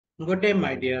Good day,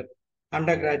 my dear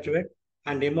undergraduate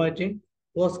and emerging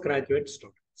postgraduate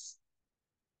students.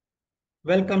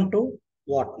 Welcome to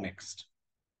What Next?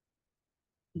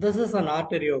 This is an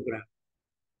arteriogram.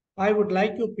 I would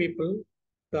like you people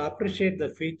to appreciate the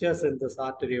features in this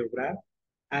arteriogram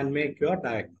and make your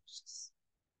diagnosis.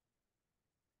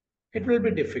 It will be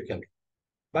difficult,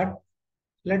 but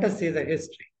let us see the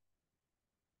history.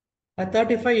 A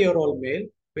 35-year-old male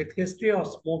with history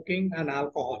of smoking and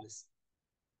alcoholism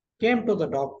came to the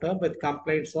doctor with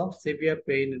complaints of severe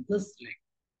pain in his leg.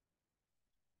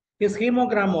 His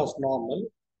hemogram was normal,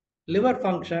 liver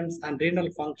functions and renal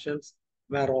functions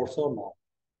were also normal.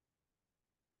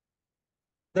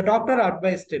 The doctor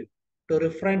advised him to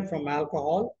refrain from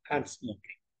alcohol and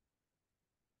smoking.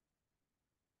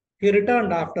 He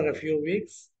returned after a few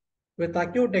weeks with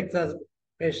acute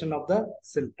exacerbation of the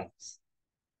symptoms.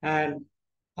 And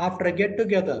after a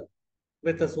get-together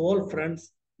with his old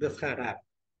friends, this had happened.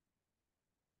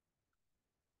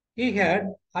 He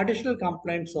had additional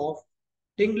complaints of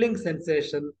tingling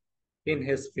sensation in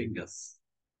his fingers.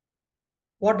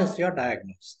 What is your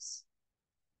diagnosis?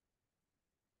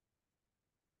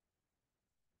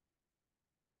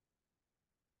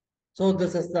 So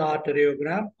this is the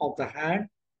arteriogram of the hand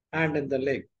and in the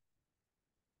leg.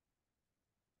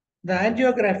 The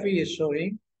angiography is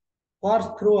showing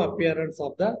corkscrew appearance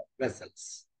of the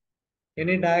vessels.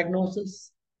 Any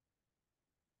diagnosis?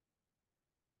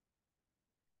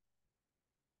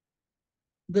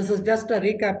 This is just a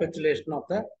recapitulation of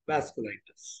the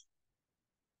vasculitis.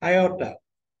 Aorta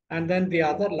and then the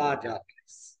other large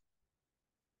arteries.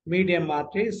 Medium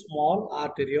artery, small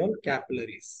arteriole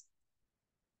capillaries.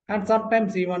 And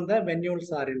sometimes even the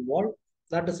venules are involved.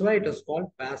 That is why it is called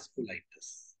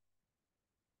vasculitis.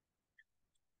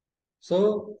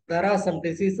 So there are some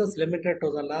diseases limited to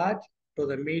the large, to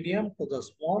the medium, to the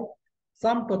small,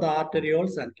 some to the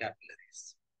arterioles and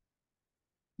capillaries.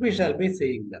 We shall be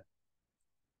seeing them.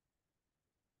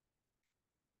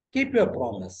 Keep your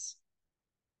promise.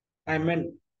 I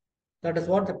mean, that is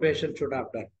what the patient should have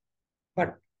done.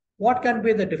 But what can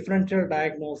be the differential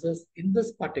diagnosis in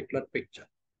this particular picture?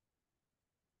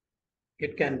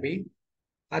 It can be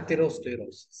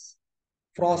atherosclerosis,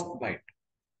 frostbite,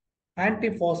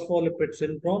 antiphospholipid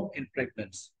syndrome in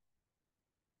pregnancy,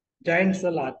 giant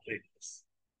cell arteritis,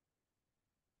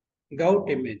 gout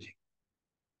imaging,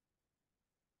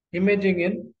 imaging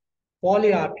in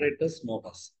polyarteritis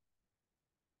nodosa,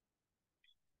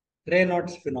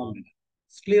 Raynaud's phenomenon,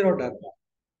 scleroderma,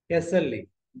 SLE,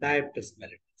 diabetes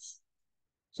mellitus.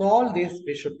 So all these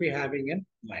we should be having in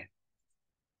mind.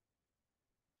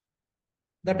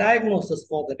 The diagnosis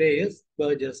for the day is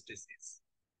Berger's disease.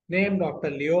 Named Dr.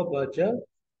 Leo Berger,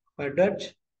 a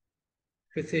Dutch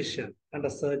physician and a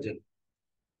surgeon.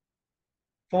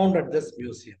 Found at this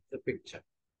museum, the picture.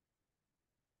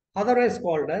 Otherwise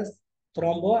called as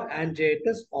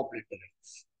thromboangiitis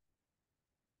obliterans.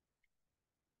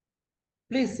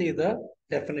 Please see the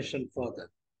definition further.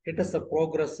 It is a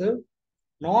progressive,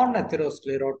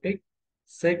 non-atherosclerotic,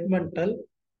 segmental,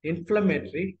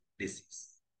 inflammatory disease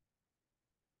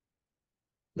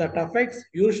that affects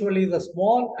usually the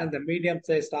small and the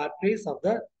medium-sized arteries of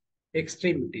the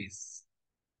extremities.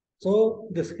 So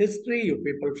this history you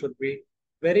people should be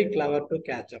very clever to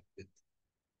catch up with.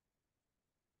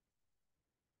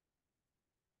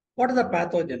 What is the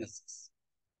pathogenesis?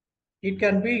 It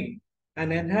can be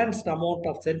an enhanced amount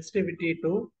of sensitivity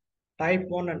to type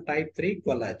 1 and type 3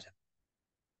 collagen.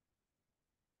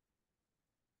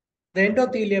 The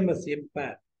endothelium is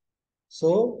impaired.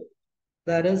 So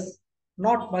there is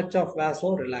not much of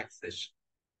vasorelaxation.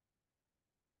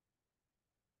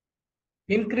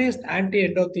 Increased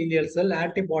anti-endothelial cell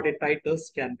antibody titers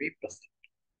can be present.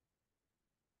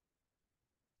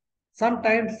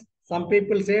 Sometimes some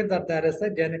people say that there is a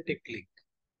genetic link.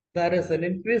 There is an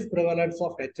increased prevalence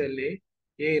of HLA,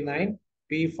 A9,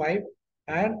 B5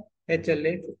 and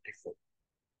HLA54.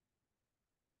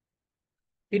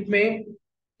 It may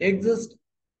exist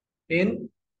in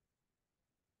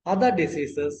other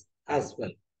diseases as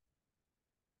well.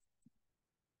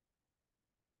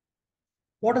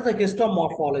 What is the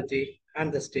histomorphology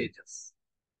and the stages?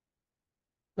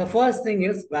 The first thing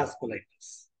is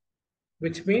vasculitis,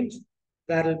 which means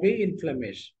there will be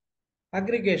inflammation,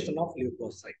 aggregation of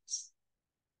leukocytes.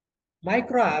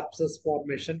 Microabscess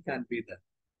formation can be there.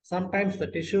 Sometimes the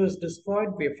tissue is destroyed,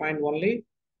 we find only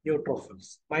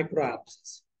neutrophils,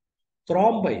 microabscess.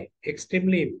 Thrombi,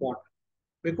 extremely important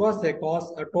because they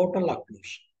cause a total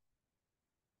occlusion.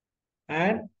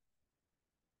 And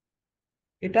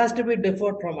it has to be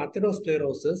different from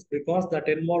atherosclerosis because that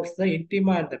involves the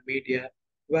intima and the media,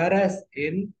 whereas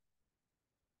in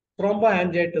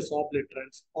thromboangiitis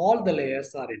obliterans, all the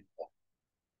layers are involved.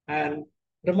 And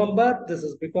remember, this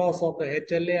is because of the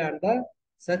HLA and the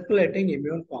circulating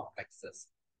immune complexes,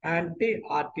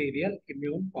 anti-arterial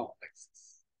immune complexes.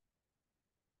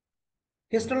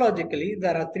 Histologically,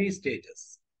 there are three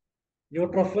stages: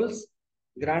 neutrophils,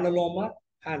 granuloma,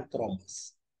 and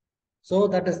thrombus. So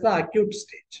that is the acute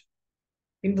stage.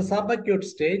 In the subacute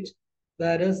stage,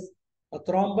 there is a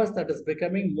thrombus that is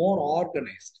becoming more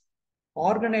organized.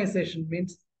 Organization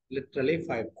means literally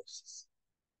fibrosis.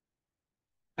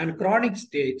 And chronic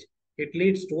stage, it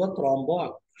leads to a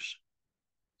thromboagglution.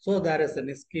 So there is an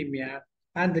ischemia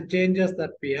and the changes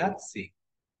that we are seeing.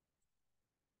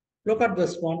 Look at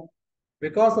this one.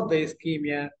 Because of the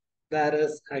ischemia, there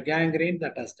is a gangrene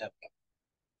that has developed.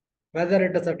 Whether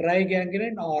it is a dry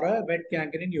gangrene or a wet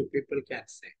gangrene, you people can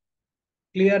say.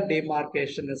 Clear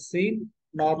demarcation is seen,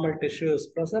 normal tissue is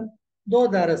present, though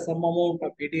there is some amount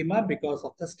of edema because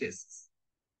of the stasis.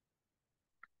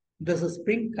 This is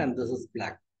pink and this is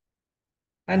black.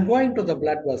 And going to the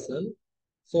blood vessel,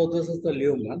 so this is the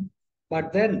lumen,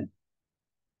 but then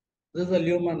this is a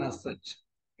lumen as such.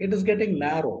 It is getting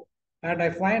narrow, and I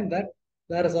find that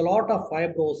there is a lot of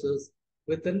fibrosis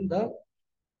within the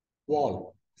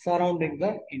wall surrounding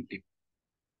the intima.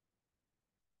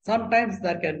 Sometimes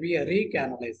there can be a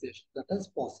recanalization that is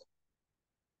possible.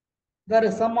 There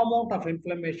is some amount of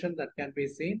inflammation that can be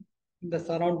seen in the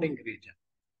surrounding region.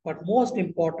 But most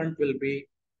important will be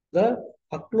the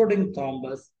occluding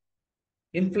thrombus,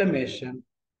 inflammation,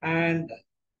 and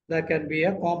there can be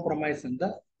a compromise in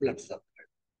the blood supply.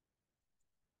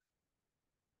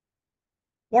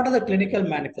 What are the clinical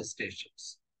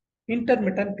manifestations?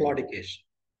 Intermittent claudication.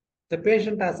 The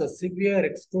patient has a severe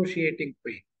excruciating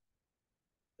pain,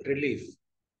 relief,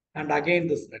 and again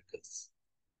this recurs.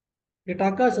 It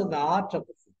occurs in the arch of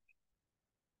the foot.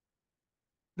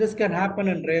 This can happen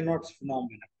in Raynaud's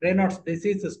phenomenon. Raynaud's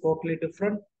disease is totally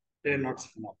different. Raynaud's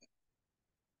phenomenon.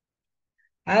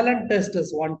 Allen test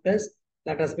is one test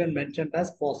that has been mentioned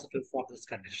as positive for this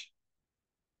condition.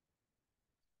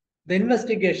 The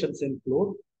investigations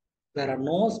include, there are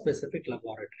no specific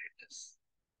laboratory tests.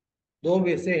 Though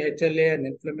we say HLA and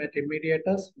inflammatory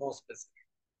mediators, no specific.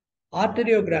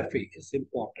 Arteriography is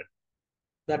important.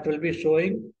 That will be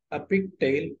showing a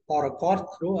pigtail or a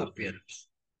corkscrew appearance.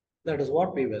 That is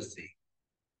what we were seeing.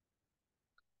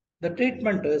 The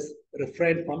treatment is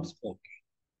refrain from smoking.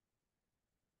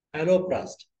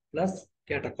 Alloprast plus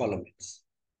catecholamines.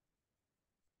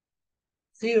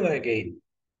 See you again.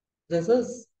 This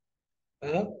is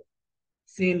a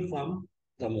scene from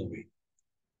the movie.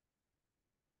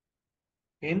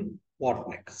 In What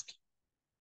Next?